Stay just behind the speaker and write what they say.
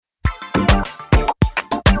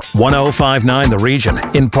1059 The Region,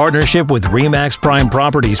 in partnership with RE/MAX Prime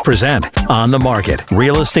Properties, present On the Market,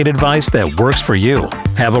 real estate advice that works for you.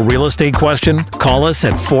 Have a real estate question? Call us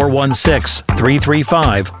at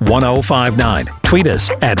 416-335-1059. Tweet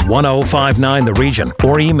us at 1059 The Region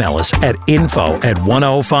or email us at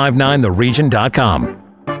info@1059theregion.com.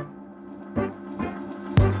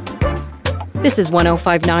 This is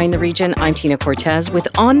 1059 The Region. I'm Tina Cortez with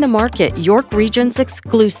On the Market, York Region's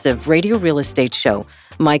exclusive radio real estate show.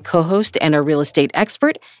 My co-host and our real estate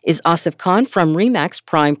expert is Asif Khan from RE/MAX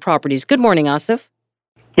Prime Properties. Good morning, Asif.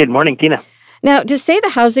 Good morning, Tina. Now, to say the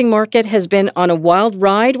housing market has been on a wild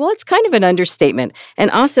ride, well, it's kind of an understatement.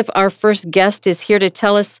 And Asif, our first guest, is here to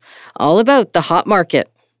tell us all about the hot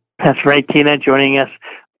market. That's right, Tina. Joining us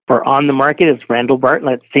for On the Market is Randall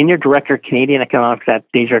Bartlett, Senior Director, Canadian Economics at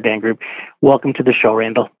Desjardins Group. Welcome to the show,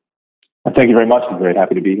 Randall. Thank you very much. I'm very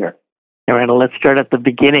happy to be here. Hey, Randall, let's start at the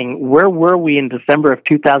beginning. Where were we in December of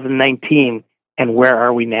 2019, and where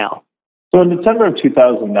are we now? So in December of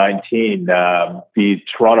 2019, the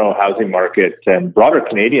Toronto housing market and broader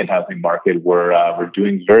Canadian housing market were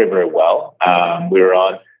doing very, very well. We were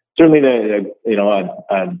on certainly a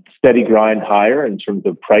steady grind higher in terms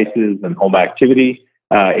of prices and home activity.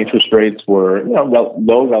 Interest rates were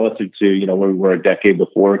low relative to where we were a decade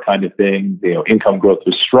before, kind of thing. Income growth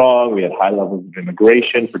was strong. We had high levels of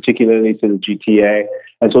immigration, particularly to the GTA,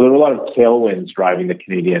 and so there were a lot of tailwinds driving the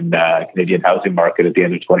Canadian housing market at the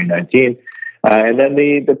end of 2019. And then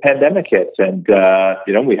the pandemic hit, and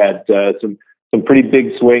we had some pretty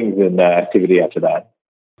big swings in activity after that.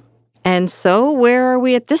 And so, where are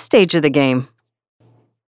we at this stage of the game?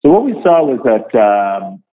 So what we saw was that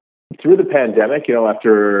through the pandemic,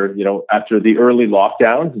 after the early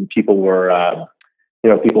lockdowns and people were,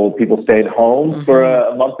 people stayed home for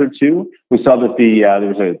a month or two, we saw that there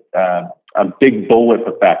was a big bullwhip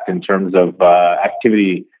effect in terms of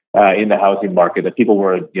activity in the housing market, that people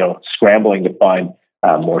were, scrambling to find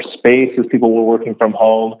more space as people were working from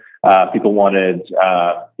home. People wanted,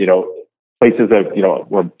 places that,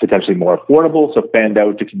 were potentially more affordable, so fanned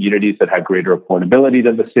out to communities that had greater affordability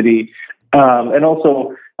than the city. And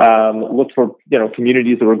also look for,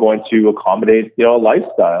 communities that were going to accommodate, a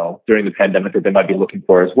lifestyle during the pandemic that they might be looking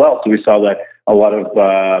for as well. So we saw that a lot of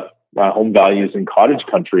home values in cottage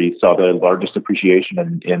country saw the largest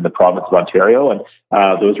appreciation in the province of Ontario, and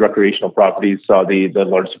those recreational properties saw the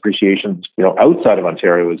largest appreciations, outside of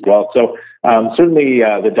Ontario as well. So certainly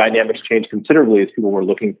the dynamics changed considerably as people were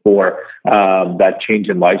looking for that change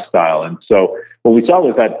in lifestyle. And so what we saw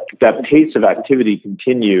was that pace of activity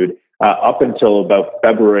continued up until about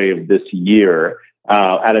February of this year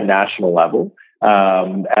at a national level,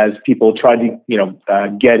 as people tried to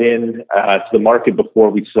get in to the market before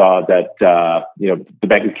we saw that the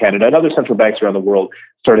Bank of Canada and other central banks around the world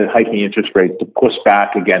started hiking interest rates to push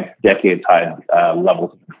back against decades-high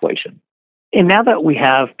levels of inflation. And now that we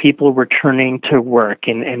have people returning to work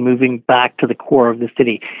and moving back to the core of the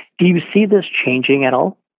city, do you see this changing at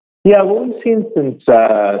all? Yeah, what we've seen since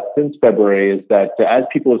February is that as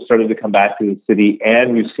people have started to come back to the city,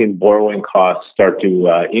 and we've seen borrowing costs start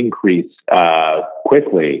to increase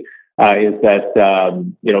quickly, is that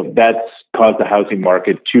that's caused the housing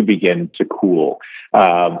market to begin to cool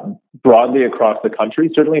broadly across the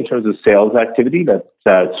country. Certainly in terms of sales activity,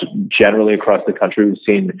 that's generally across the country. We've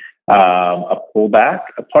seen a pullback.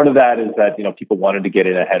 A part of that is that people wanted to get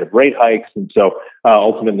in ahead of rate hikes, and so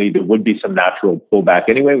ultimately there would be some natural pullback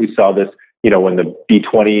anyway. We saw this, when the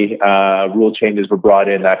B20 rule changes were brought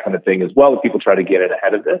in, that kind of thing as well. That people try to get in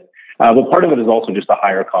ahead of this. But part of it is also just a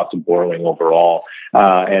higher cost of borrowing overall,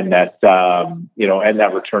 and that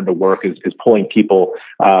return to work is pulling people,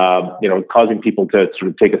 causing people to sort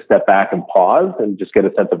of take a step back and pause and just get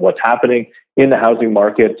a sense of what's happening in the housing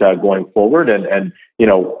market going forward, and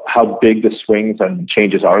how big the swings and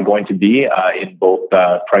changes are going to be in both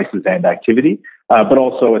prices and activity. But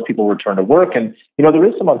also as people return to work. And, there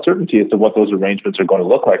is some uncertainty as to what those arrangements are going to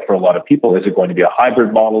look like for a lot of people. Is it going to be a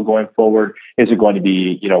hybrid model going forward? Is it going to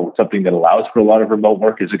be, something that allows for a lot of remote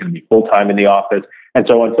work? Is it going to be full-time in the office? And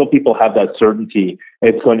so until people have that certainty,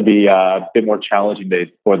 it's going to be a bit more challenging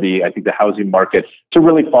for the housing market to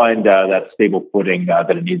really find that stable footing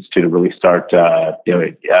that it needs to really start,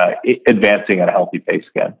 advancing at a healthy pace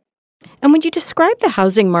again. And would you describe the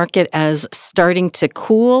housing market as starting to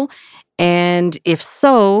cool? And if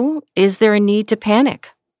so, is there a need to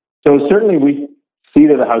panic? So certainly we see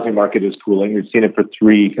that the housing market is cooling. We've seen it for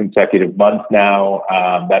 3 consecutive months now.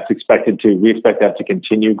 We expect that to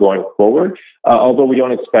continue going forward, although we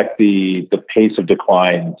don't expect the pace of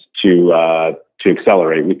declines to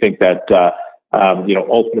accelerate. We think that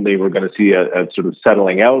ultimately we're going to see a sort of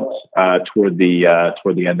settling out toward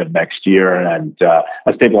the end of next year and a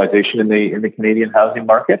stabilization in the Canadian housing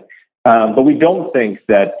market. But we don't think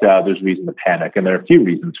that there's reason to panic, and there are a few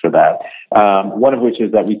reasons for that. One of which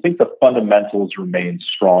is that we think the fundamentals remain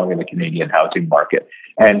strong in the Canadian housing market.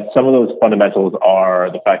 And some of those fundamentals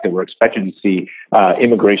are the fact that we're expected to see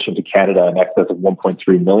immigration to Canada in excess of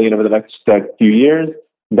 1.3 million over the next few years.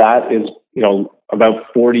 That is,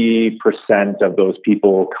 about 40% of those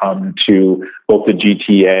people come to both the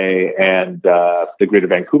GTA and the Greater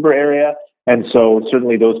Vancouver area. And so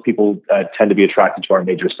certainly those people tend to be attracted to our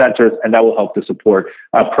major centers, and that will help to support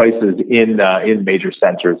prices in major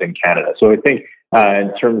centers in Canada. So I think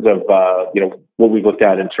in terms of what we've looked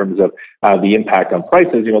at in terms of the impact on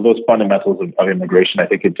prices, those fundamentals of immigration, I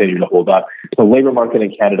think, continue to hold up. The labor market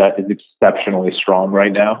in Canada is exceptionally strong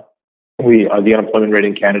right now. The unemployment rate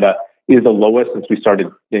in Canada is the lowest since we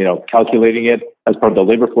started, calculating it as part of the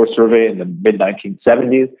labor force survey in the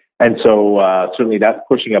mid-1970s. And so certainly that's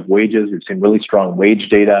pushing up wages. We've seen really strong wage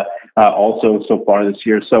data also so far this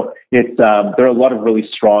year. So it's there are a lot of really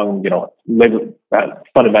strong, labor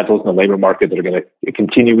fundamentals in the labor market that are going to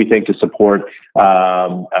continue, we think, to support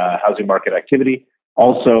housing market activity.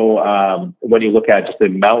 Also, when you look at just the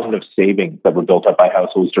mountain of savings that were built up by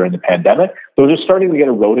households during the pandemic, those are starting to get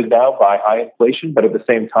eroded now by high inflation, but at the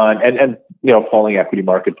same time, and falling equity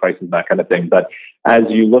market prices, that kind of thing. But as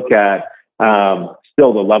you look at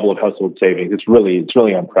still the level of household savings, it's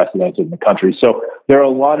really unprecedented in the country. So there are a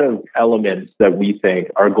lot of elements that we think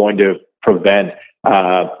are going to prevent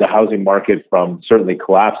the housing market from certainly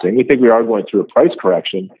collapsing. We think we are going through a price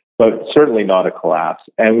correction, but certainly not a collapse.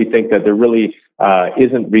 And we think that there really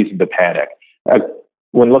isn't reason to panic.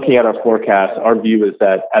 When looking at our forecast, our view is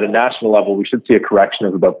that at a national level, we should see a correction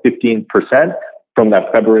of about 15% from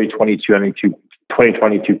that February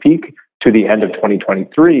 2022 peak to the end of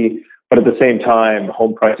 2023. But at the same time,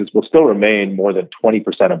 home prices will still remain more than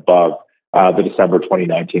 20% above the December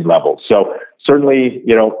 2019 level. So certainly,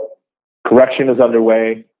 correction is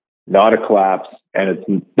underway, not a collapse, and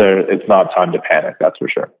it's not time to panic, that's for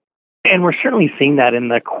sure. And we're certainly seeing that in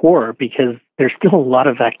the core because there's still a lot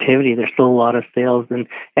of activity. There's still a lot of sales and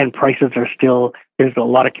prices are still, there's a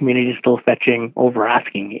lot of communities still fetching over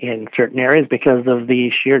asking in certain areas because of the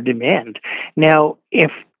sheer demand. Now,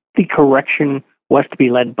 if the correction was to be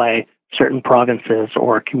led by certain provinces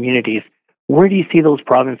or communities, where do you see those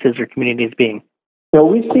provinces or communities being? So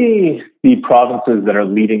we see the provinces that are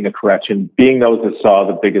leading the correction being those that saw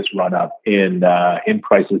the biggest run-up in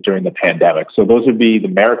prices during the pandemic. So those would be the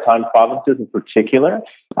maritime provinces in particular.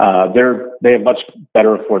 They have much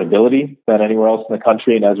better affordability than anywhere else in the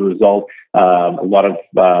country, and as a result, a lot of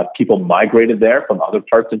people migrated there from other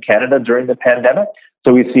parts of Canada during the pandemic.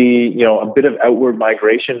 So we see, a bit of outward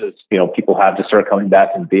migration as, people have to start coming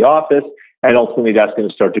back into the office, and ultimately that's going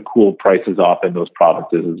to start to cool prices off in those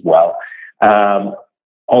provinces as well.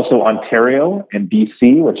 Also, Ontario and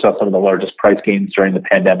BC, which saw some of the largest price gains during the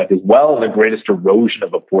pandemic as well, and the greatest erosion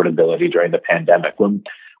of affordability during the pandemic. When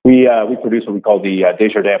we produce what we call the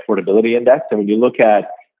Desjardins Affordability Index, and when you look at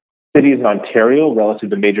cities in Ontario relative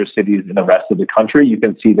to major cities in the rest of the country, you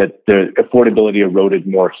can see that the affordability eroded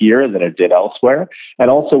more here than it did elsewhere. And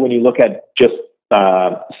also, when you look at just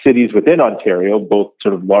cities within Ontario, both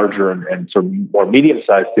sort of larger and sort of more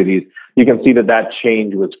medium-sized cities, you can see that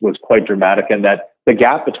change was quite dramatic, and that the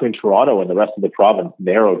gap between Toronto and the rest of the province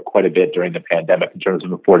narrowed quite a bit during the pandemic in terms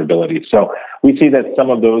of affordability. So we see that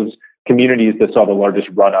some of those communities that saw the largest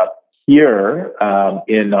run-up here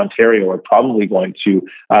in Ontario are probably going to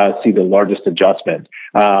see the largest adjustment.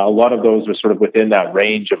 A lot of those are sort of within that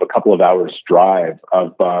range of a couple of hours drive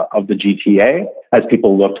of the GTA as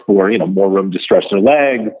people looked for, more room to stretch their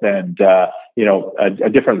legs and, a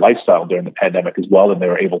different lifestyle during the pandemic as well than they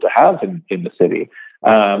were able to have in the city.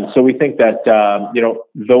 So we think that,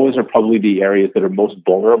 those are probably the areas that are most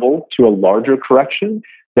vulnerable to a larger correction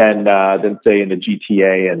than say in the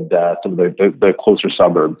GTA and some of the closer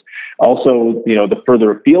suburbs. Also, the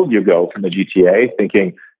further afield you go from the GTA,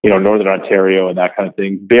 thinking, Northern Ontario and that kind of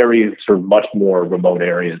thing, very sort of much more remote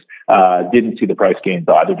areas, didn't see the price gains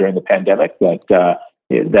either during the pandemic that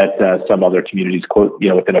some other communities,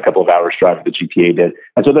 within a couple of hours drive of the GTA did.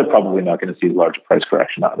 And so they're probably not going to see a large price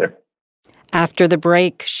correction either. After the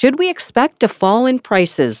break, should we expect a fall in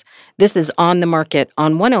prices? This is On the Market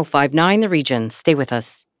on 105.9 The Region. Stay with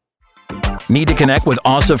us. Need to connect with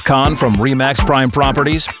Asif Khan from RE/MAX Prime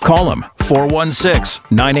Properties? Call him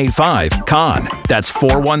 416-985-KHAN. That's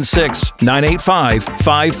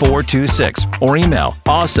 416-985-5426. Or email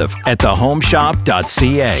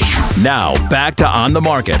asif@thehomeshop.ca. Now back to On the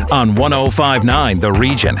Market on 105.9 The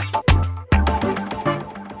Region.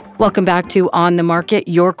 Welcome back to On the Market,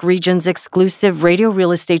 York Region's exclusive radio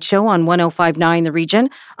real estate show on 105.9 The Region.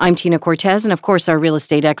 I'm Tina Cortez, and of course, our real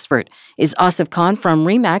estate expert is Asif Khan from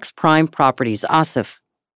RE/MAX Prime Properties. Asif.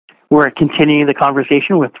 We're continuing the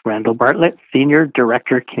conversation with Randall Bartlett, Senior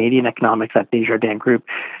Director, Canadian Economics at Desjardins Group.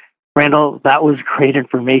 Randall, that was great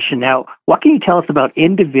information. Now, what can you tell us about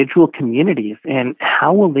individual communities and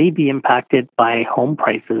how will they be impacted by home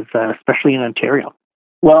prices, especially in Ontario?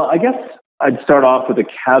 Well, I guess I'd start off with a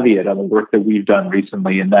caveat on the work that we've done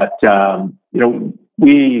recently, in that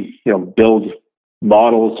we build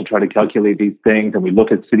models to try to calculate these things, and we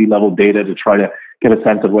look at city level data to try to get a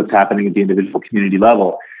sense of what's happening at the individual community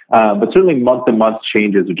level. But certainly month-to-month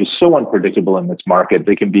changes are just so unpredictable in this market.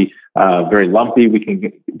 They can be very lumpy.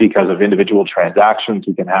 Because of individual transactions,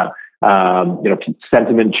 we can have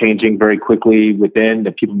sentiment changing very quickly within,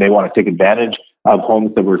 that people may want to take advantage of homes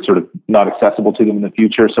that were sort of not accessible to them in the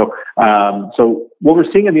future. So what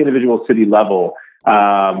we're seeing at the individual city level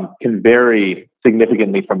can vary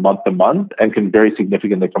significantly from month to month, and can vary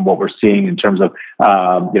significantly from what we're seeing in terms of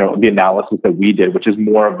the analysis that we did, which is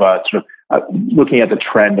more of a sort of looking at the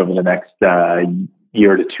trend over the next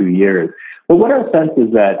year to 2 years. But what our sense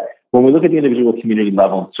is that when we look at the individual community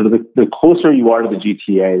level, sort of the closer you are to the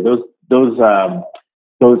GTA,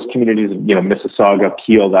 those communities, Mississauga,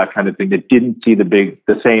 Peel, that kind of thing, that didn't see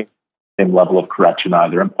the same level of correction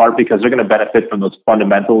either, in part because they're going to benefit from those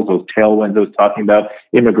fundamentals, those tailwinds I was talking about,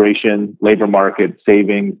 immigration, labor market,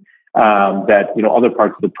 savings, that other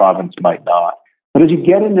parts of the province might not. But as you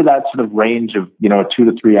get into that sort of range of a 2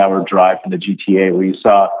 to 3 hour drive from the GTA, where you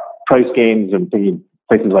saw price gains in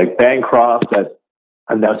places like Bancroft that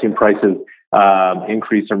have now seen prices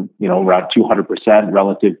increase around 200%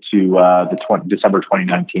 relative to the December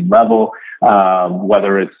 2019 level.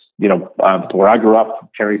 Whether it's where I grew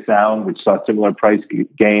up, Parry Sound, which saw similar price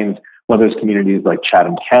gains. Whether it's communities like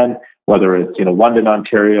Chatham-Kent, whether it's London,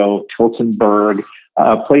 Ontario, Tillsonburg,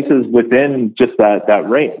 places within just that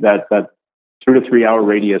rate, that 2 to 3 hour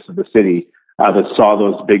radius of the city that saw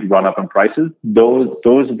those big run up in prices. Those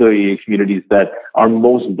are the communities that are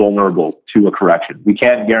most vulnerable to a correction. We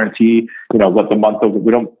can't guarantee we don't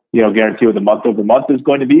guarantee what the month over month is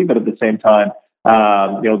going to be, but at the same time,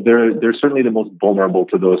 they're certainly the most vulnerable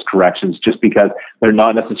to those corrections, just because they're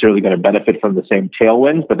not necessarily going to benefit from the same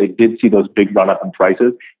tailwinds, but they did see those big run up in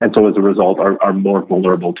prices, and so as a result are more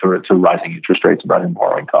vulnerable to rising interest rates and rising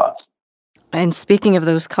borrowing costs. And speaking of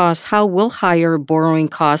those costs, how will higher borrowing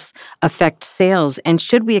costs affect sales, and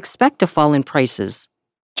should we expect a fall in prices?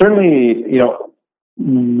 Certainly,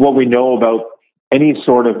 what we know about any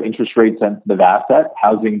sort of interest rate sensitive asset,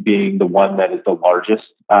 housing being the one that is the largest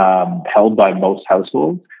held by most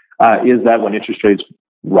households, is that when interest rates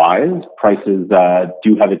rise, prices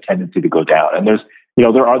do have a tendency to go down. And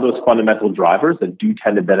there are those fundamental drivers that do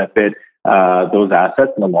tend to benefit those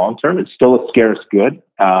assets in the long term. It's still a scarce good.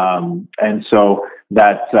 And so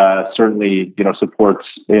that certainly, supports,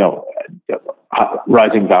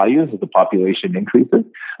 rising values as the population increases.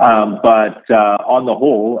 But on the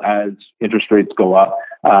whole, as interest rates go up,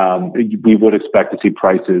 we would expect to see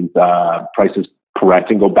prices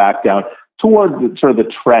correct and go back down toward sort of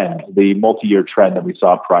the trend, the multi-year trend that we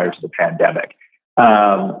saw prior to the pandemic.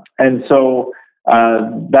 And so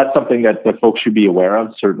that's something that the folks should be aware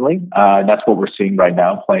of, certainly. And that's what we're seeing right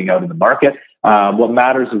now playing out in the market. What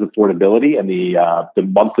matters is affordability and the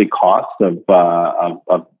monthly cost of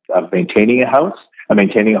maintaining a house,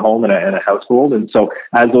 maintaining a home and a household. And so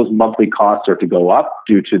as those monthly costs start to go up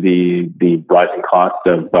due to the rising cost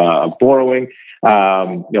of borrowing,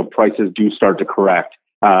 prices do start to correct.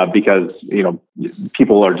 Because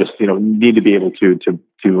people are just need to be able to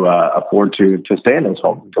afford to stay in those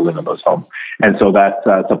homes and to live in those homes, and so that's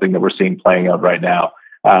something that we're seeing playing out right now.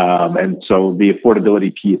 And so the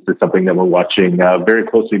affordability piece is something that we're watching very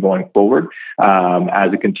closely going forward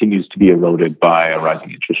as it continues to be eroded by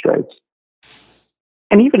rising interest rates.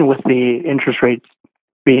 And even with the interest rates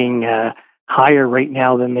being higher right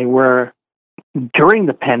now than they were during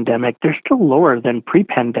the pandemic, they're still lower than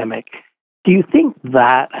pre-pandemic. Do you think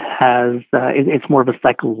that has it's more of a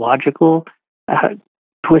psychological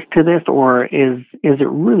twist to this, or is it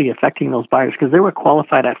really affecting those buyers? Because they were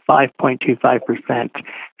qualified at 5.25%.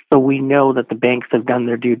 So we know that the banks have done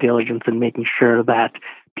their due diligence in making sure that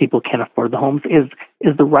people can afford the homes. Is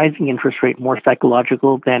the rising interest rate more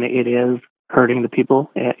psychological than it is hurting the people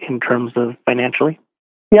in terms of financially?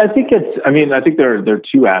 Yeah, I think there are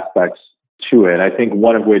two aspects to it. I think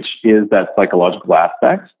one of which is that psychological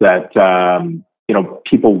aspect that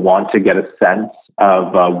people want to get a sense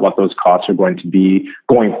of what those costs are going to be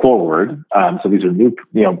going forward. So these are new,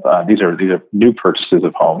 these are new purchases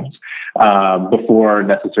of homes before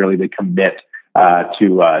necessarily they commit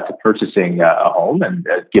to purchasing a home. And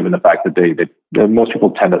given the fact that most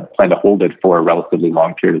people tend to plan to hold it for a relatively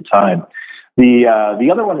long period of time. The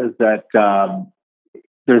other one is that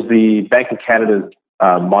there's the Bank of Canada's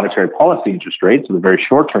monetary policy interest rate, so the very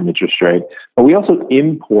short-term interest rate, but we also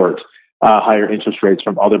import higher interest rates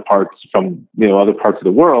from other parts of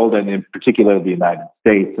the world, and in particular the United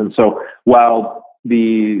States. And so while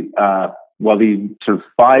the sort of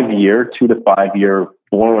 2 to 5 year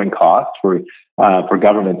borrowing cost for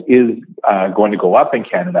governments is going to go up in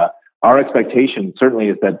Canada, our expectation certainly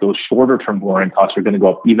is that those shorter term borrowing costs are going to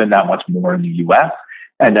go up even that much more in the U.S.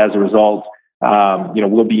 And as a result,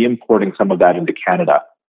 we'll be importing some of that into Canada.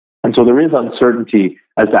 And so there is uncertainty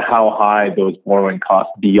as to how high those borrowing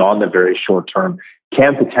costs beyond the very short term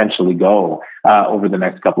can potentially go over the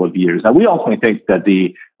next couple of years. Now, we ultimately think that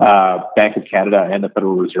the Bank of Canada and the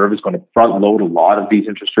Federal Reserve is going to front load a lot of these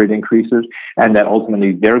interest rate increases, and that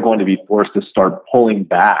ultimately they're going to be forced to start pulling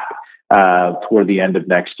back toward the end of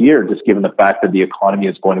next year, just given the fact that the economy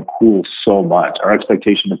is going to cool so much. Our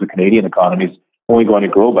expectation is the Canadian economy is only going to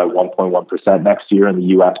grow by 1.1% next year, and the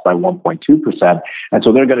U.S. by 1.2%. And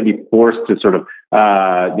so they're going to be forced to sort of,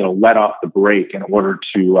 let off the brake in order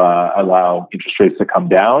to allow interest rates to come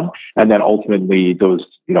down, and then ultimately those,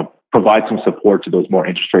 provide some support to those more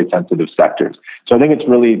interest rate sensitive sectors. So I think it's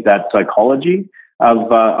really that psychology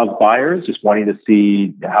of buyers just wanting to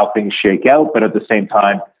see how things shake out, but at the same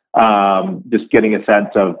time, just getting a sense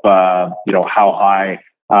of, how high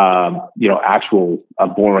actual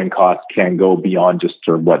borrowing costs can go beyond just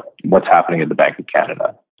sort of what's happening at the Bank of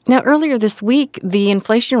Canada. Now, earlier this week, the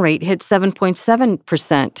inflation rate hit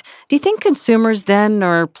 7.7%. Do you think consumers then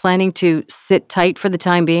are planning to sit tight for the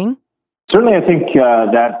time being? Certainly, I think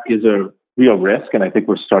that is a real risk, and I think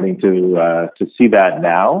we're starting to see that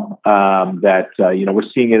now. We're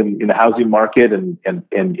seeing it in the housing market and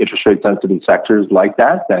interest rate sensitive sectors like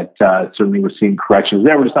that. Certainly we're seeing corrections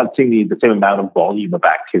there. We're just not seeing the same amount of volume of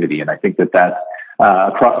activity, and I think that's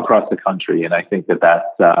across the country. And I think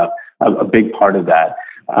that's a big part of that.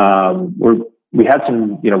 We had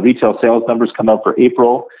some retail sales numbers come out for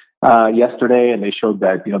April yesterday, and they showed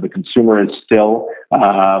that the consumer is still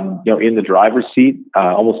in the driver's seat.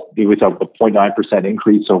 Almost it was a 0.9%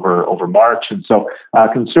 increase over March, and so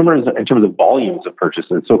consumers in terms of volumes of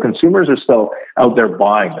purchases. So consumers are still out there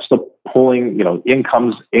buying. They're still pulling.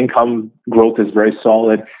 Income growth is very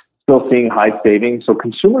solid. Still seeing high savings. So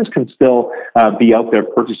consumers can still be out there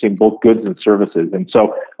purchasing both goods and services, and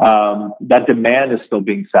so that demand is still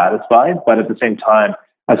being satisfied. But at the same time,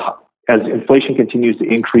 as inflation continues to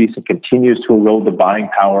increase and continues to erode the buying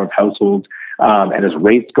power of households, and as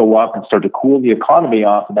rates go up and start to cool the economy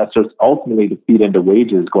off, and that starts ultimately to feed into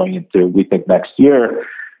wages going into, we think, next year,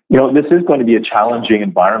 this is going to be a challenging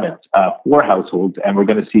environment for households, and we're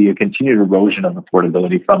going to see a continued erosion of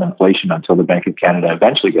affordability from inflation until the Bank of Canada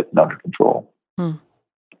eventually gets it under control.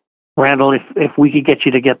 Randall, if we could get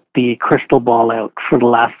you to get the crystal ball out for the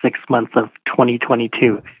last 6 months of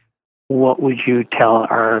 2022, what would you tell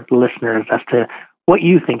our listeners as to what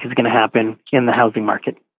you think is going to happen in the housing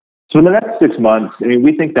market? So in the next 6 months,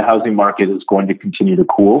 we think the housing market is going to continue to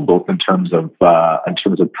cool, both in terms of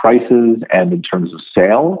prices and in terms of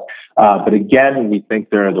sales. But again, we think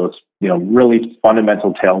there are those really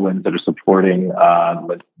fundamental tailwinds that are supporting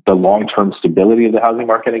the long-term stability of the housing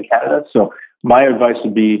market in Canada. So my advice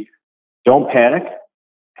would be, don't panic,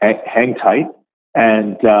 hang tight,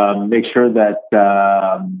 and make sure that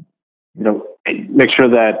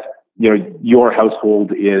your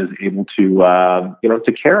household is able to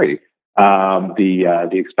carry the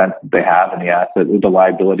expense that they have and the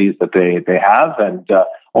liabilities that they have, and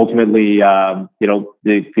ultimately,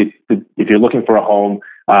 if you're looking for a home,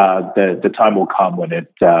 the time will come when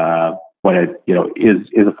it is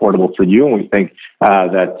affordable for you, and we think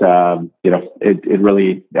that it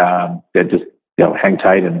really just hang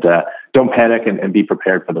tight and don't panic and be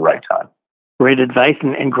prepared for the right time. Great advice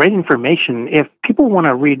and great information. If people want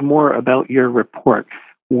to read more about your report,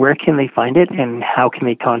 where can they find it, and how can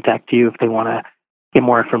they contact you if they want to get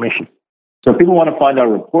more information? So if people want to find our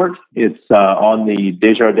report, it's on the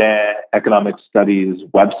Desjardins Economic Studies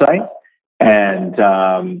website. And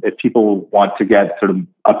if people want to get sort of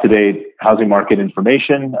up-to-date housing market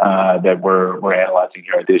information that we're analyzing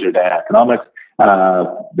here at Desjardins Economics,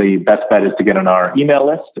 the best bet is to get on our email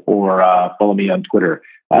list or follow me on Twitter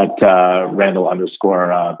at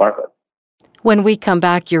Randall_Bartlett. When we come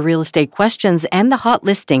back, your real estate questions and the hot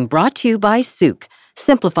listing brought to you by Souk.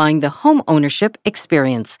 simplifying the home ownership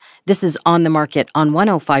experience. This is On the Market on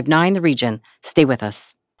 105.9 The Region. Stay with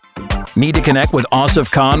us. Need to connect with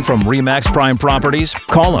Asif Khan from RE/MAX Prime Properties?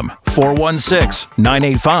 Call him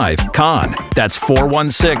 416-985-KHAN. That's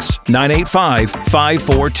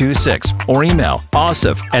 416-985-5426. Or email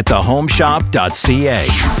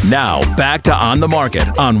asif@thehomeshop.ca. Now, back to On the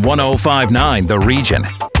Market on 105.9 The Region.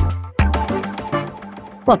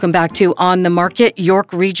 Welcome back to On the Market,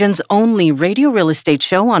 York Region's only radio real estate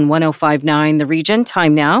show on 105.9 The Region.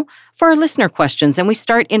 Time now for our listener questions. And we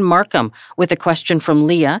start in Markham with a question from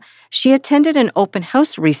Leah. She attended an open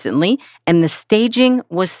house recently and the staging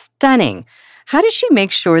was stunning. How does she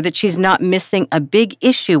make sure that she's not missing a big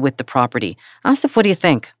issue with the property? Asif, what do you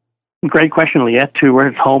think? Great question, Leah,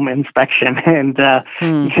 towards home inspection. And,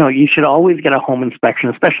 you should always get a home inspection,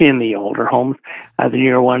 especially in the older homes. The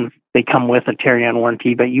newer ones, they come with a tear-down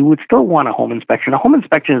warranty, but you would still want a home inspection. A home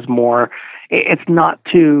inspection is more, it's not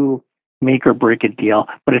to make or break a deal,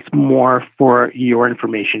 but it's more for your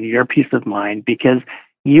information, your peace of mind, because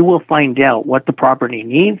you will find out what the property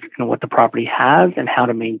needs and what the property has and how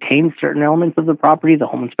to maintain certain elements of the property. The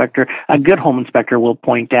home inspector, a good home inspector, will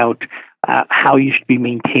point out how you should be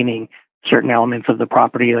maintaining certain elements of the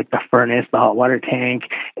property, like the furnace, the hot water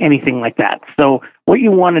tank, anything like that. So what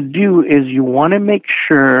you want to do is you want to make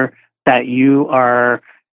sure that you are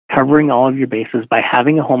covering all of your bases by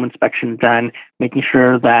having a home inspection done, making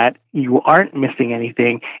sure that you aren't missing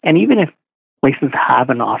anything. And even if places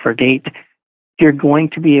have an offer date, you're going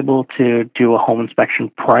to be able to do a home inspection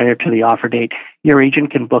prior to the offer date. Your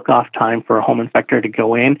agent can book off time for a home inspector to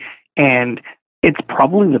go in, and it's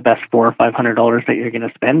probably the best $400 or $500 that you're going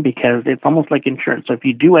to spend, because it's almost like insurance. So if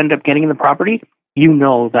you do end up getting the property, you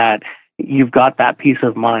know that you've got that peace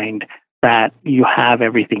of mind that you have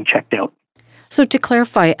everything checked out. So to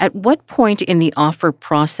clarify, at what point in the offer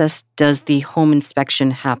process does the home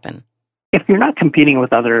inspection happen? If you're not competing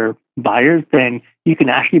with other buyers, then you can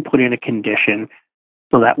actually put in a condition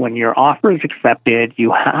so that when your offer is accepted,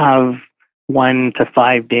 you have 1 to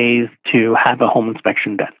 5 days to have a home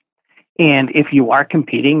inspection done. And if you are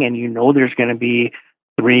competing and you know there's going to be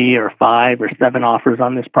 3 or 5 or 7 offers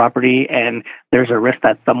on this property, and there's a risk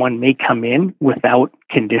that someone may come in without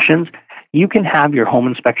conditions, you can have your home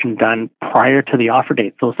inspection done prior to the offer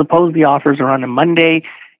date. So suppose the offers are on a Monday,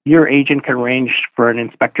 your agent can arrange for an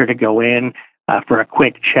inspector to go in for a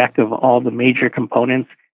quick check of all the major components.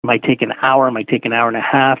 It might take an hour, it might take an hour and a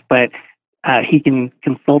half, but he can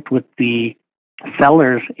consult with the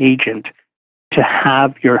seller's agent to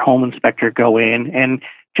have your home inspector go in and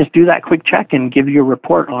just do that quick check and give you a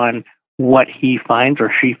report on what he finds or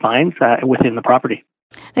she finds within the property.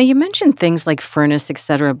 Now, you mentioned things like furnace, et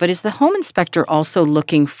cetera, but is the home inspector also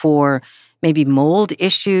looking for maybe mold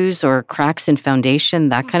issues or cracks in foundation,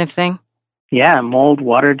 that kind of thing? Yeah, mold,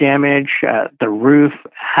 water damage, the roof,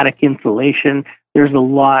 attic insulation. There's a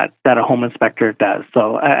lot that a home inspector does.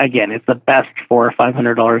 So again, it's the best $400 or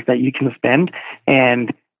 $500 that you can spend,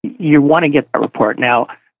 and you want to get that report. Now,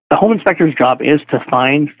 the home inspector's job is to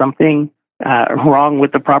find something wrong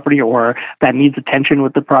with the property or that needs attention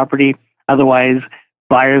with the property. Otherwise,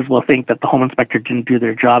 buyers will think that the home inspector didn't do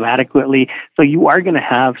their job adequately. So you are going to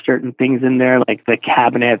have certain things in there, like the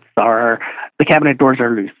cabinet doors are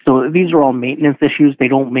loose. So these are all maintenance issues. They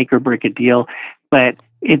don't make or break a deal, but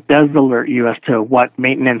it does alert you as to what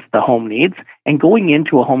maintenance the home needs. And going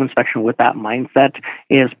into a home inspection with that mindset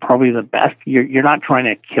is probably the best. You're not trying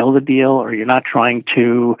to kill the deal, or you're not trying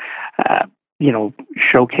to,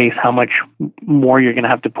 showcase how much more you're going to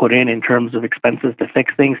have to put in terms of expenses to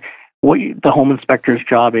fix things. The home inspector's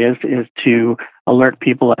job is to alert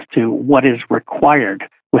people as to what is required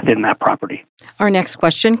within that property. Our next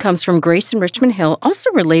question comes from Grace in Richmond Hill, also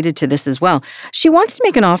related to this as well. She wants to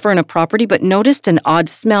make an offer on a property but noticed an odd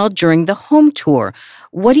smell during the home tour.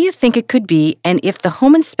 What do you think it could be? And if the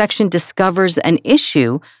home inspection discovers an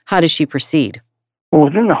issue, how does she proceed? Well,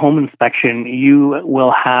 within the home inspection, you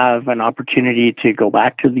will have an opportunity to go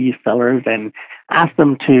back to these sellers and ask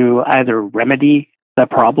them to either remedy the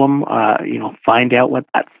problem, find out what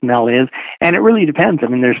that smell is. And it really depends. I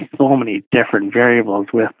mean, there's so many different variables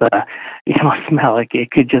with, smell. Like it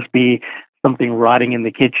could just be something rotting in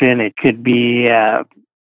the kitchen. It could be,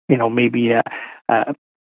 maybe a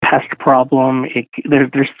pest problem.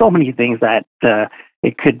 There's so many things that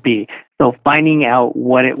it could be. So finding out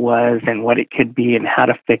what it was and what it could be and how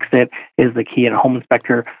to fix it is the key. And a home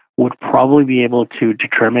inspector would probably be able to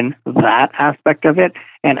determine that aspect of it.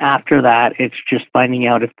 And after that, it's just finding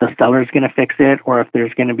out if the seller's going to fix it or if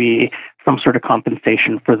there's going to be some sort of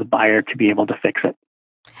compensation for the buyer to be able to fix it.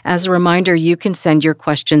 As a reminder, you can send your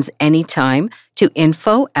questions anytime to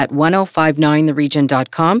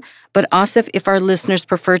info@1059theregion.com. But Asif, if our listeners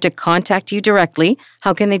prefer to contact you directly,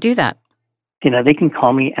 how can they do that? They can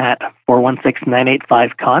call me at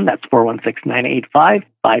 416-985-KON. That's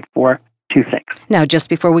 416-985-5426. Now, just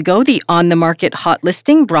before we go, the On the Market hot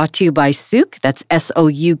listing brought to you by Souq, that's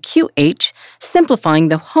SOUQH, simplifying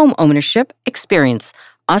the home ownership experience.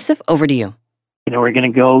 Asif, over to you. We're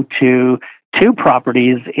going to go to 2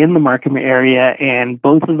 properties in the Markham area, and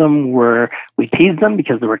both of them we teased them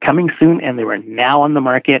because they were coming soon and they were now on the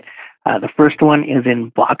market. The first one is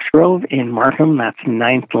in Boxgrove in Markham. That's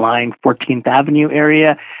 9th Line, 14th Avenue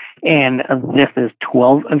area. And this is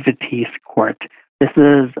 12 Vitesse Court. This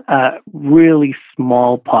is a really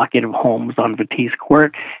small pocket of homes on Vitesse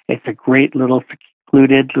Court. It's a great little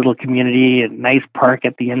secluded little community, a nice park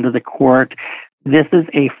at the end of the court. This is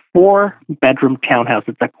a 4-bedroom townhouse.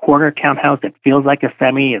 It's a corner townhouse. It feels like a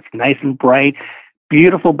semi. It's nice and bright.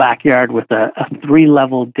 Beautiful backyard with a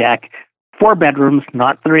 3-level deck. 4 bedrooms,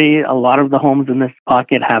 not 3. A lot of the homes in this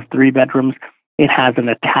pocket have 3 bedrooms. It has an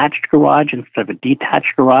attached garage instead of a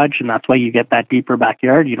detached garage, and that's why you get that deeper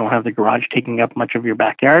backyard. You don't have the garage taking up much of your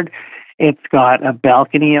backyard. It's got a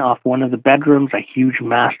balcony off one of the bedrooms, a huge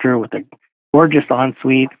master with a gorgeous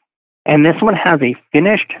ensuite. And this one has a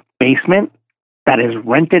finished basement that is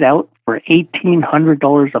rented out for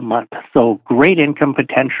 $1,800 a month. So great income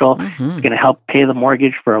potential. Mm-hmm. It's going to help pay the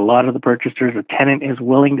mortgage for a lot of the purchasers. The tenant is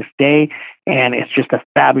willing to stay, and it's just a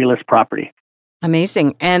fabulous property.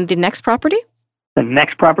 Amazing. And the next property? The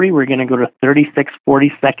next property, we're going to go to 3640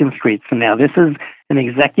 2nd Street. So now this is an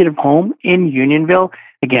executive home in Unionville.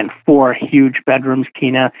 Again, 4 huge bedrooms,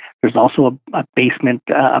 Tina. There's also a basement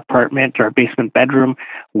apartment or a basement bedroom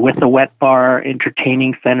with a wet bar,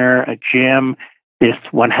 entertaining center, a gym. This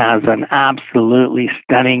one has an absolutely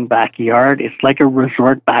stunning backyard. It's like a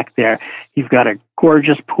resort back there. You've got a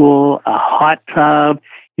gorgeous pool, a hot tub.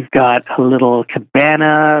 You've got a little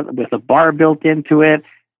cabana with a bar built into it.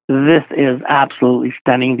 This is absolutely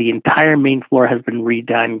stunning. The entire main floor has been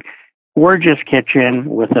redone. Gorgeous kitchen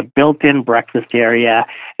with a built-in breakfast area.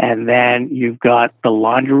 And then you've got the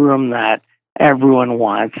laundry room that everyone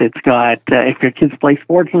wants. It's got, if your kids play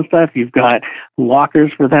sports and stuff, you've got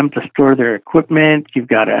lockers for them to store their equipment. You've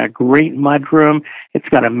got a great mudroom. It's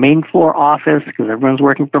got a main floor office because everyone's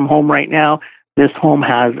working from home right now. This home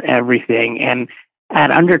has everything. And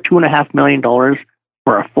at under $2.5 million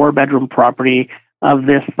for a 4-bedroom property of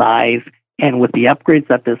this size, and with the upgrades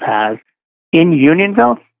that this has in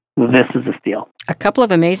Unionville, this is a steal. A couple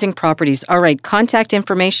of amazing properties. All right, contact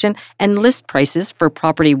information and list prices for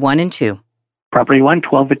property 1 and 2. Property 1,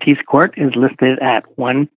 12 Vitesse Court, is listed at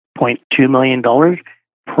 $1.2 million.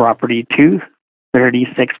 Property 2,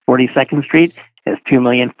 3640 2nd Street, is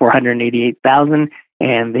 $2,488,000.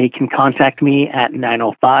 And they can contact me at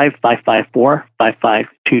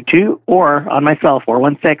 905-554-5522 or on my cell,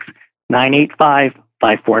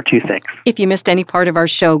 416-985-5426. If you missed any part of our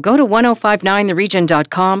show, go to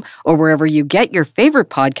 1059theregion.com or wherever you get your favorite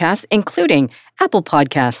podcasts, including Apple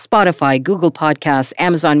Podcasts, Spotify, Google Podcasts,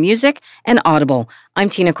 Amazon Music, and Audible. I'm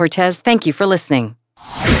Tina Cortez. Thank you for listening.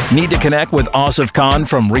 Need to connect with Asif Khan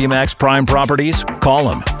from RE/MAX Prime Properties?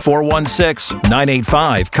 Call him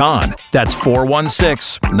 416-985-KON. That's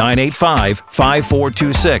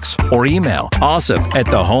 416-985-5426 or email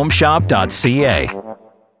asif@thehomeshop.ca.